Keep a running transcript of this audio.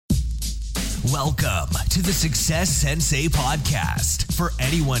Welcome to the Success Sensei podcast for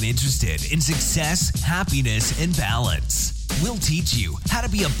anyone interested in success, happiness, and balance. We'll teach you how to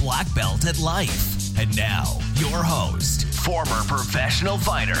be a black belt at life. And now, your host, former professional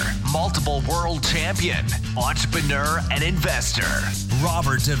fighter, multiple world champion, entrepreneur, and investor,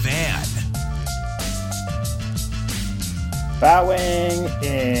 Robert Devan. Bowing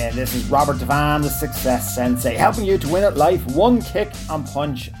in. This is Robert Devan, the Success Sensei, helping you to win at life one kick and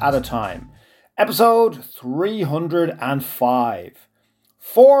punch at a time. Episode 305.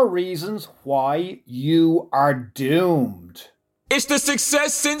 4 reasons why you are doomed. It's the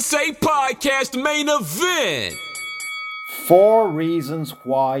Success Sensei podcast main event. 4 reasons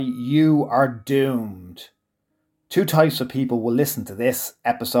why you are doomed. 2 types of people will listen to this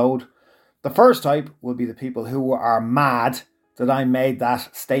episode. The first type will be the people who are mad that I made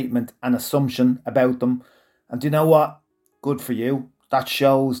that statement and assumption about them. And do you know what? Good for you. That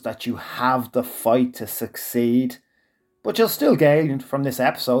shows that you have the fight to succeed. But you'll still gain from this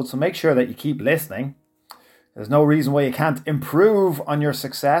episode, so make sure that you keep listening. There's no reason why you can't improve on your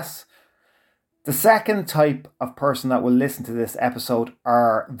success. The second type of person that will listen to this episode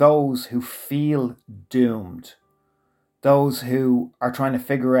are those who feel doomed. Those who are trying to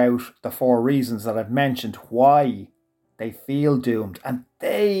figure out the 4 reasons that I've mentioned why they feel doomed. And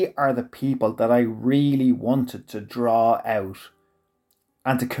they are the people that I really wanted to draw out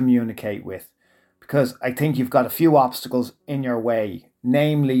and to communicate with. Because I think you've got a few obstacles in your way,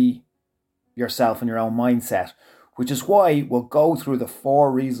 namely yourself and your own mindset, which is why we'll go through the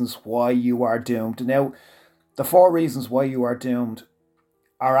 4 reasons why you are doomed. Now, the 4 reasons why you are doomed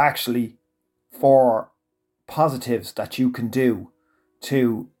are actually 4 positives that you can do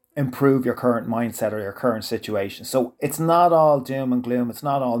to improve your current mindset or your current situation. So it's not all doom and gloom. It's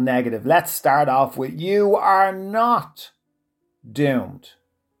not all negative. Let's start off with you are not doomed.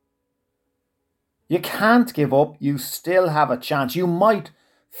 You can't give up. You still have a chance. You might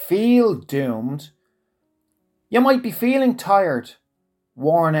feel doomed. You might be feeling tired,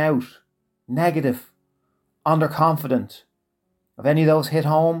 worn out, negative, underconfident. Have any of those hit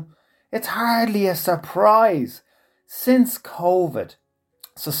home? It's hardly a surprise. Since COVID,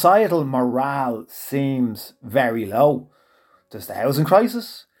 societal morale seems very low. There's the housing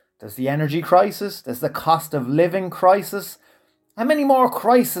crisis, there's the energy crisis, there's the cost of living crisis. How many more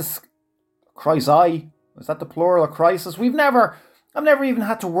crises? Crisi? Is that the plural of crisis? I've never even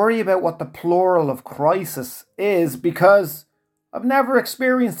had to worry about what the plural of crisis is because I've never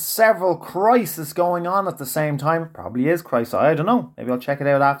experienced several crises going on at the same time. It probably is crisis. I don't know. Maybe I'll check it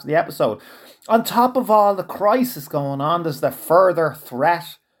out after the episode. On top of all the crisis going on, there's the further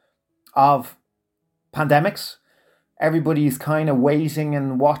threat of pandemics. Everybody's kind of waiting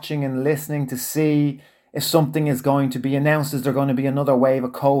and watching and listening to see if something is going to be announced. Is there going to be another wave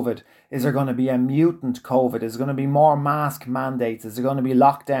of COVID? Is there going to be a mutant COVID? Is there going to be more mask mandates? Is there going to be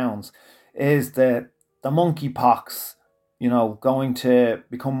lockdowns? Is the monkeypox, going to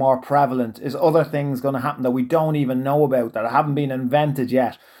become more prevalent? Is other things going to happen that we don't even know about, that haven't been invented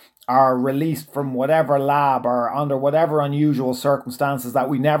yet, or released from whatever lab or under whatever unusual circumstances that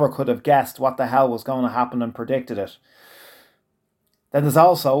we never could have guessed what the hell was going to happen and predicted it? Then there's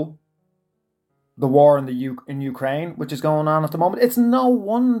also the war in Ukraine, which is going on at the moment. It's no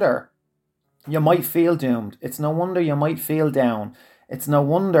wonder you might feel doomed. It's no wonder you might feel down. It's no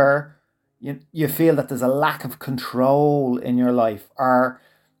wonder you feel that there's a lack of control in your life, or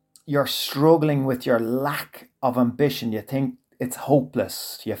you're struggling with your lack of ambition. You think it's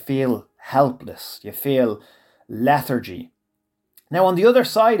hopeless. You feel helpless. You feel lethargy. Now, on the other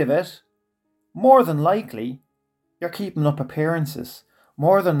side of it, more than likely, you're keeping up appearances.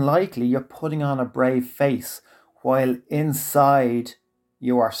 More than likely, you're putting on a brave face while inside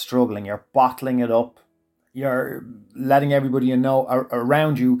you are struggling. You're bottling it up. You're letting everybody you know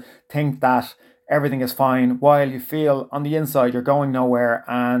around you think that everything is fine, while you feel on the inside you're going nowhere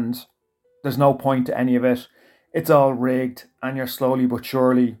and there's no point to any of it. It's all rigged and you're slowly but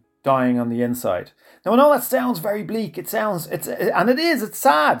surely dying on the inside. Now, I know that sounds very bleak. It's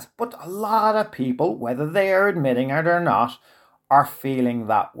sad. But a lot of people, whether they are admitting it or not, are feeling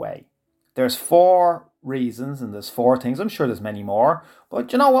that way. There's 4 reasons and there's 4 things. I'm sure there's many more.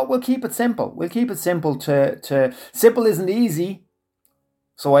 But you know what? We'll keep it simple. We'll keep it simple simple isn't easy.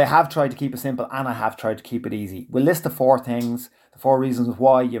 So I have tried to keep it simple and I have tried to keep it easy. We'll list the 4 things, the 4 reasons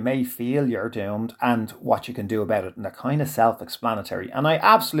why you may feel you're doomed and what you can do about it. And they're kind of self-explanatory. And I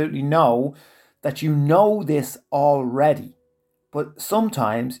absolutely know that you know this already. But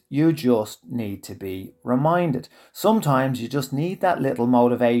sometimes you just need to be reminded. Sometimes you just need that little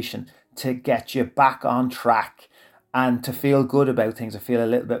motivation to get you back on track and to feel good about things, to feel a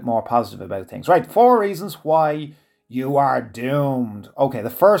little bit more positive about things. Right, 4 reasons why you are doomed. Okay, the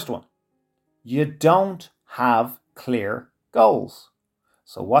first one, you don't have clear goals.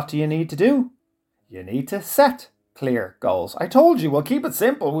 So what do you need to do? You need to set clear goals. I told you, we'll keep it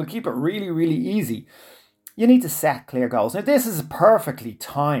simple. We'll keep it really, really easy. You need to set clear goals. Now, this is a perfectly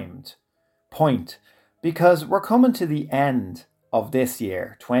timed point because we're coming to the end of this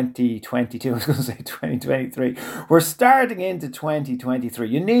year, 2022. I was going to say 2023. We're starting into 2023.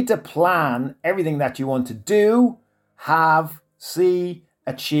 You need to plan everything that you want to do, have, see,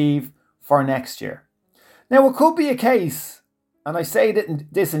 achieve for next year. Now, it could be a case, and I say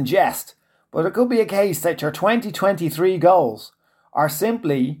this in jest, but it could be a case that your 2023 goals are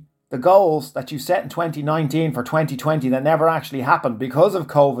simply the goals that you set in 2019 for 2020 that never actually happened because of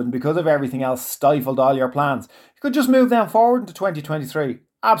COVID, because of everything else stifled all your plans. You could just move them forward into 2023.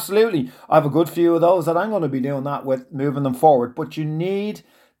 Absolutely. I have a good few of those that I'm going to be doing that with, moving them forward. But you need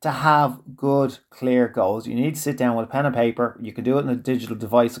to have good, clear goals. You need to sit down with a pen and paper. You can do it in a digital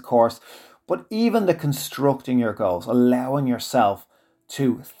device, of course. But even the constructing your goals, allowing yourself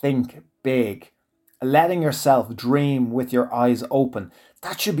to think big, letting yourself dream with your eyes open,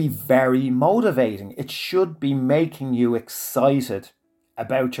 that should be very motivating. It should be making you excited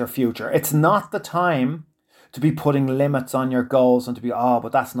about your future. It's not the time to be putting limits on your goals and to be,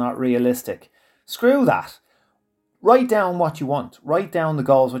 but that's not realistic. Screw that. Write down what you want. Write down the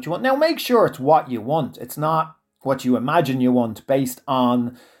goals, what you want. Now, make sure it's what you want. It's not what you imagine you want based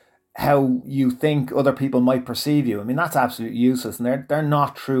on how you think other people might perceive you. I mean, that's absolutely useless, and they're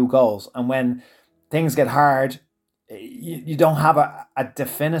not true goals. And when things get hard, you don't have a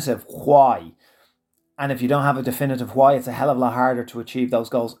definitive why. And if you don't have a definitive why, it's a hell of a lot harder to achieve those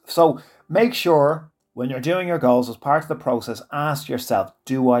goals. So make sure when you're doing your goals, as part of the process, ask yourself,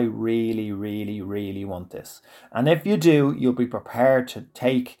 do I really, really, really want this? And if you do, you'll be prepared to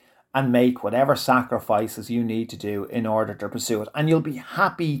take and make whatever sacrifices you need to do in order to pursue it. And you'll be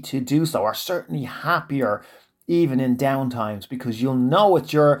happy to do so, or certainly happier even in down times, because you'll know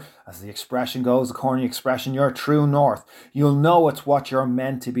it's your, as the expression goes, the corny expression, your true north. You'll know it's what you're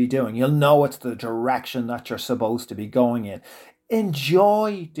meant to be doing. You'll know it's the direction that you're supposed to be going in.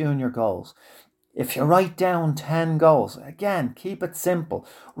 Enjoy doing your goals. If you write down 10 goals, again, keep it simple.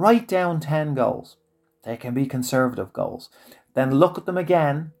 Write down 10 goals. They can be conservative goals. Then look at them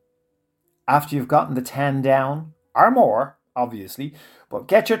again after you've gotten the 10 down, or more, obviously, but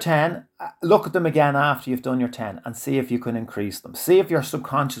get your 10, look at them again after you've done your 10 and see if you can increase them. See if your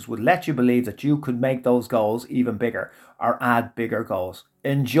subconscious would let you believe that you could make those goals even bigger or add bigger goals.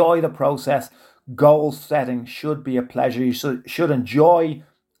 Enjoy the process. Goal setting should be a pleasure. You should enjoy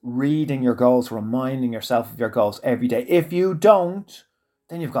reading your goals, reminding yourself of your goals every day. If you don't,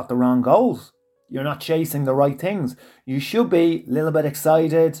 then you've got the wrong goals. You're not chasing the right things. You should be a little bit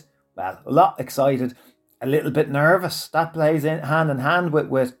excited, a lot excited, a little bit nervous. That plays in hand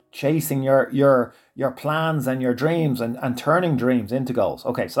with chasing your plans and your dreams and turning dreams into goals.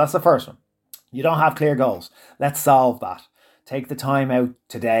 Okay, so that's the first one. You don't have clear goals. Let's solve that. Take the time out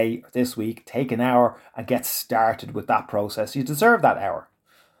today, this week, take an hour and get started with that process. You deserve that hour.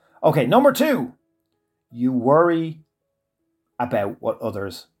 Okay, number 2, you worry about what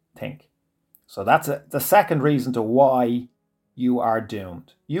others think. So that's the second reason to why you are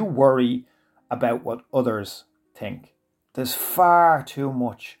doomed. You worry about what others think. There's far too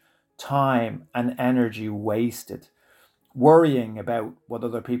much time and energy wasted worrying about what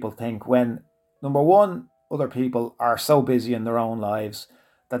other people think when, number one, other people are so busy in their own lives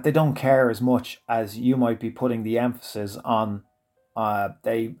that they don't care as much as you might be putting the emphasis on.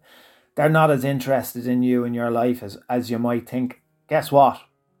 They're not as interested in you and your life as you might think. Guess what?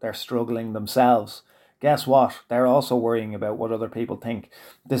 They're struggling themselves. Guess what? They're also worrying about what other people think.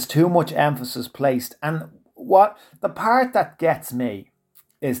 There's too much emphasis placed. And what the part that gets me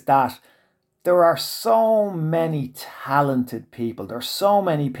is that there are so many talented people. There are so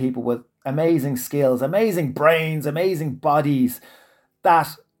many people with amazing skills, amazing brains, amazing bodies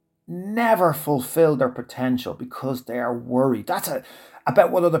that never fulfill their potential because they are worried.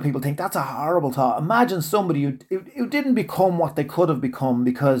 About what other people think. That's a horrible thought. Imagine somebody who didn't become what they could have become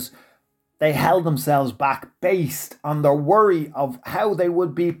because they held themselves back based on their worry of how they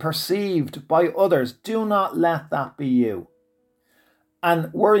would be perceived by others. Do not let that be you.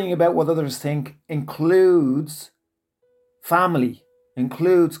 And worrying about what others think includes family,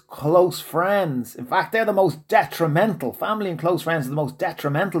 includes close friends. In fact, they're the most detrimental. Family and close friends are the most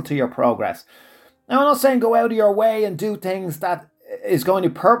detrimental to your progress. Now, I'm not saying go out of your way and do things that is going to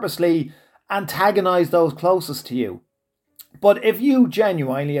purposely antagonize those closest to you. But if you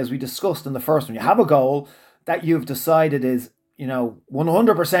genuinely, as we discussed in the first one, you have a goal, that you've decided is,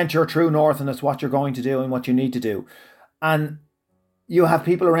 100% your true north and it's what you're going to do and what you need to do. And you have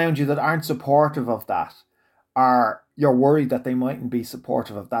people around you that aren't supportive of that, or you're worried that they mightn't be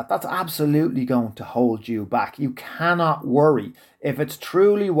supportive of that. That's absolutely going to hold you back. You cannot worry. If it's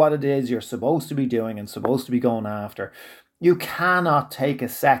truly what it is you're supposed to be doing and supposed to be going after, you cannot take a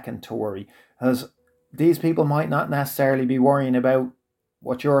second to worry, because these people might not necessarily be worrying about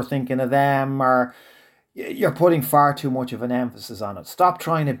what you're thinking of them, or you're putting far too much of an emphasis on it. Stop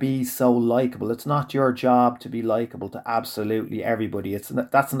trying to be so likable. It's not your job to be likable to absolutely everybody.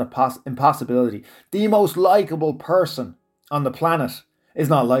 That's an impossibility. The most likable person on the planet is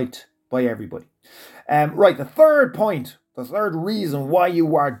not liked by everybody. Right, the third point, the third reason why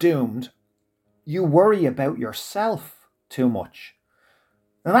you are doomed, you worry about yourself too much.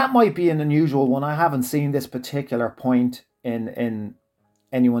 Now that might be an unusual one. I haven't seen this particular point in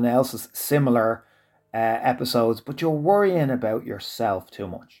anyone else's similar episodes, but you're worrying about yourself too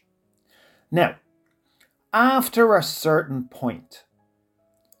much. Now, after a certain point,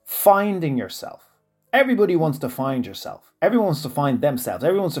 finding yourself. Everybody wants to find yourself. Everyone wants to find themselves.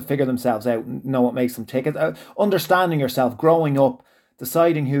 Everyone wants to figure themselves out and know what makes them tick. Understanding yourself, growing up,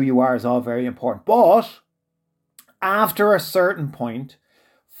 deciding who you are is all very important. But after a certain point,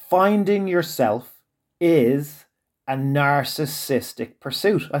 finding yourself is a narcissistic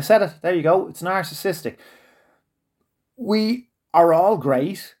pursuit. I said it. There you go. It's narcissistic. We are all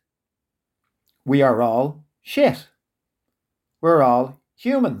great. We are all shit. We're all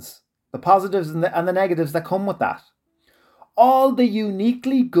humans. The positives and the negatives that come with that. All the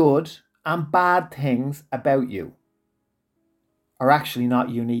uniquely good and bad things about you are actually not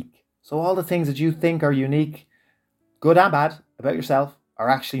unique. So all the things that you think are unique, good and bad, about yourself are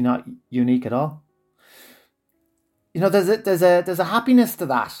actually not unique at all. There's a happiness to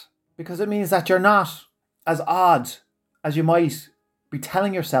that, because it means that you're not as odd as you might be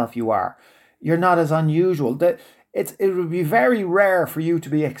telling yourself you are. You're not as unusual. It would be very rare for you to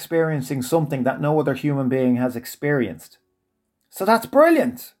be experiencing something that no other human being has experienced. So that's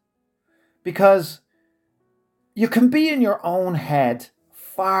brilliant, because you can be in your own head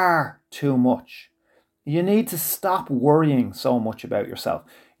far too much. You need to stop worrying so much about yourself.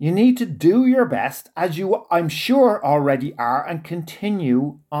 You need to do your best, as you, I'm sure, already are, and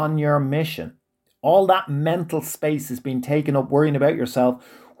continue on your mission. All that mental space is being taken up worrying about yourself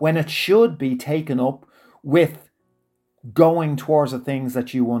when it should be taken up with going towards the things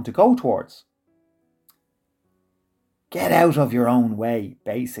that you want to go towards. Get out of your own way,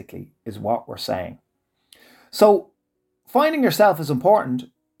 basically, is what we're saying. So, finding yourself is important,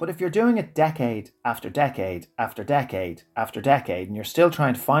 but if you're doing it decade after decade after decade after decade, and you're still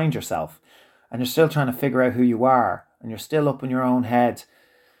trying to find yourself, and you're still trying to figure out who you are, and you're still up in your own head,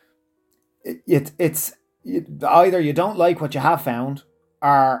 it's either you don't like what you have found,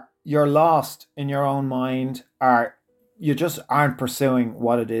 or you're lost in your own mind, or you just aren't pursuing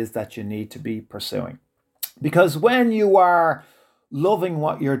what it is that you need to be pursuing. Because when you are loving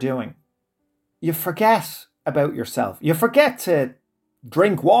what you're doing, you forget about yourself. You forget to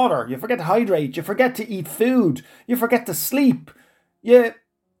drink water. You forget to hydrate. You forget to eat food. You forget to sleep. You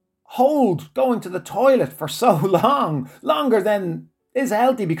hold going to the toilet for so long, longer than is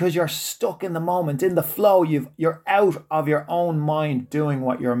healthy, because you're stuck in the moment, in the flow. You're out of your own mind doing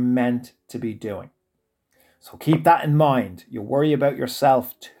what you're meant to be doing. So keep that in mind. You worry about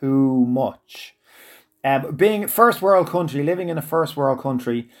yourself too much. Being first world country, living in a first world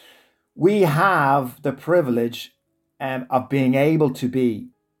country, we have the privilege of being able to be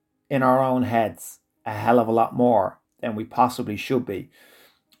in our own heads a hell of a lot more than we possibly should be.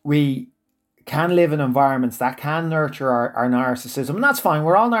 We can live in environments that can nurture our narcissism, and that's fine.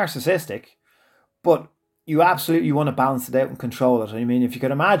 We're all narcissistic, but you absolutely want to balance it out and control it. I mean, if you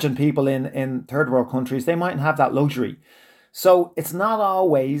could imagine people in third world countries, they mightn't have that luxury. So it's not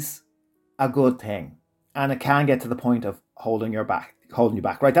always a good thing, and it can get to the point of holding you back.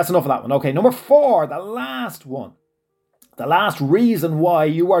 Right, that's enough of that one. Okay, number 4, the last one. The last reason why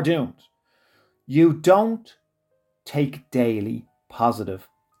you are doomed. You don't take daily positive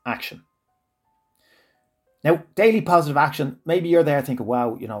action. Now, daily positive action, maybe you're there thinking,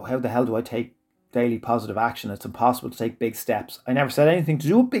 wow, how the hell do I take daily positive action? It's impossible to take big steps. I never said anything to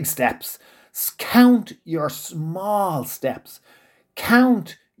do with big steps. Count your small steps.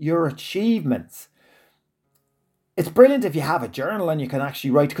 Count your achievements. It's brilliant if you have a journal and you can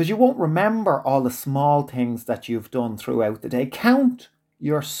actually write, because you won't remember all the small things that you've done throughout the day. Count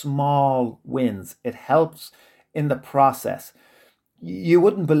your small wins. It helps in the process. You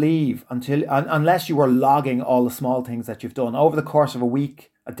wouldn't believe unless you were logging all the small things that you've done over the course of a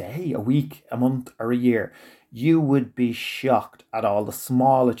week, a day, a week, a month, or a year, you would be shocked at all the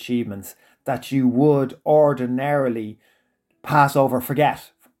small achievements that you would ordinarily pass over,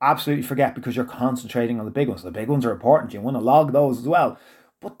 forget, absolutely forget, because you're concentrating on the big ones. The big ones are important. You want to log those as well.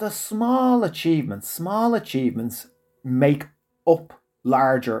 But the small achievements make up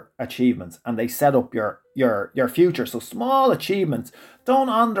larger achievements, and they set up your future. So small achievements, don't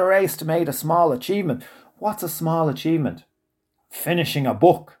underestimate a small achievement. What's a small achievement? Finishing a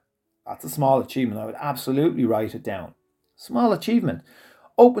book. That's a small achievement. I would absolutely write it down. Small achievement.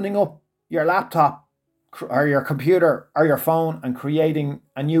 Opening up your laptop or your computer or your phone and creating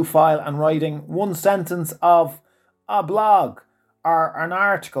a new file and writing one sentence of a blog or an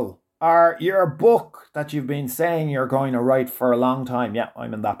article or your book that you've been saying you're going to write for a long time. Yeah,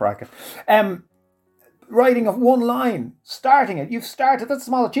 I'm in that bracket. Writing of one line, starting it. You've started. That's a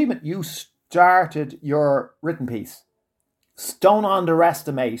small achievement. You started your written piece. Don't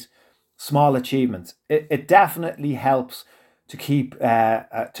underestimate small achievements. It definitely helps to keep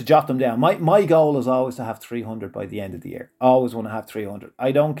to jot them down. My goal is always to have 300 by the end of the year. Always want to have 300.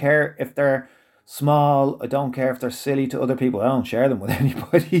 I don't care if they're small. I don't care if they're silly to other people. I don't share them with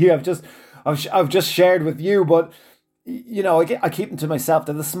anybody. I've just shared with you, but you know, I keep them to myself.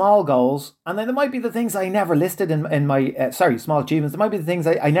 They're the small goals, and then there might be the things I never listed in my small achievements. There might be the things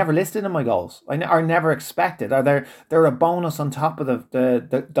I never listed in my goals. Are never expected. Are they're a bonus on top of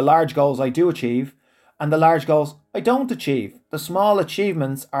the large goals I do achieve, and the large goals I don't achieve. The small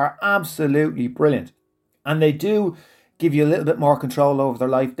achievements are absolutely brilliant, and they do give you a little bit more control over their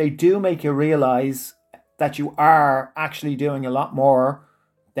life. They do make you realize that you are actually doing a lot more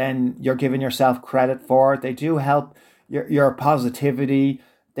than you're giving yourself credit for. They do help your positivity.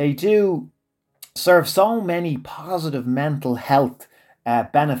 They do serve so many positive mental health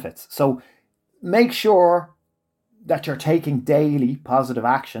benefits. So make sure that you're taking daily positive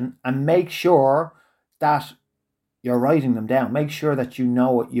action, and make sure that you're writing them down. Make sure that you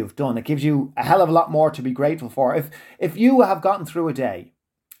know what you've done. It gives you a hell of a lot more to be grateful for. If you have gotten through a day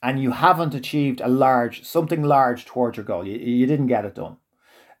and you haven't achieved something large towards your goal, you didn't get it done.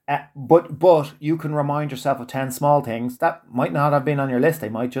 But you can remind yourself of 10 small things that might not have been on your list. They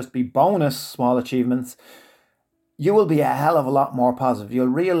might just be bonus small achievements. You will be a hell of a lot more positive. You'll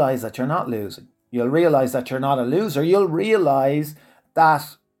realize that you're not losing. You'll realize that you're not a loser. You'll realize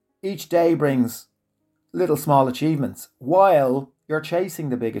that each day brings little small achievements while you're chasing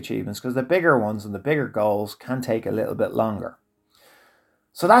the big achievements, because the bigger ones and the bigger goals can take a little bit longer.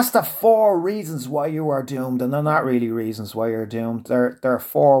 So that's the 4 reasons why you are doomed, and they're not really reasons why you're doomed. There are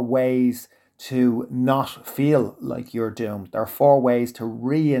 4 ways to not feel like you're doomed. There are 4 ways to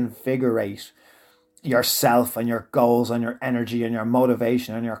reinvigorate yourself and your goals and your energy and your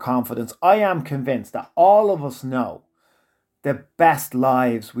motivation and your confidence. I am convinced that all of us know the best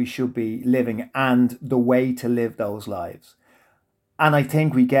lives we should be living and the way to live those lives. And I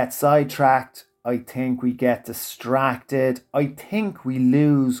think we get sidetracked. I think we get distracted. I think we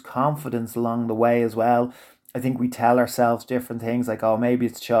lose confidence along the way as well. I think we tell ourselves different things like, oh, maybe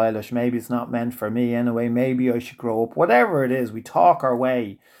it's childish. Maybe it's not meant for me anyway. Maybe I should grow up. Whatever it is, we talk our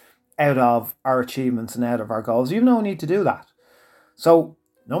way out of our achievements and out of our goals. You have no need to do that. So,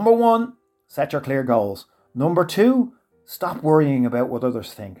 number 1, set your clear goals. Number 2, stop worrying about what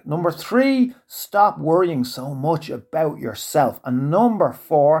others think. Number 3, stop worrying so much about yourself. And number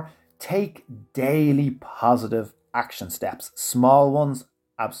 4, take daily positive action steps. Small ones,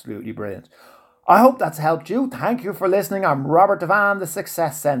 absolutely brilliant. I hope that's helped you. Thank you for listening. I'm Robert Devan, the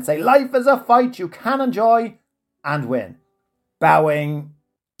Success Sensei. Life is a fight you can enjoy and win. Bowing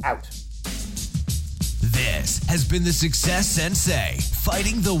out. This has been the Success Sensei,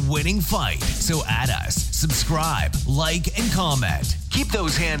 fighting the winning fight. So add us, subscribe, like, and comment. Keep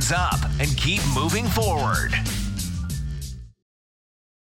those hands up and keep moving forward.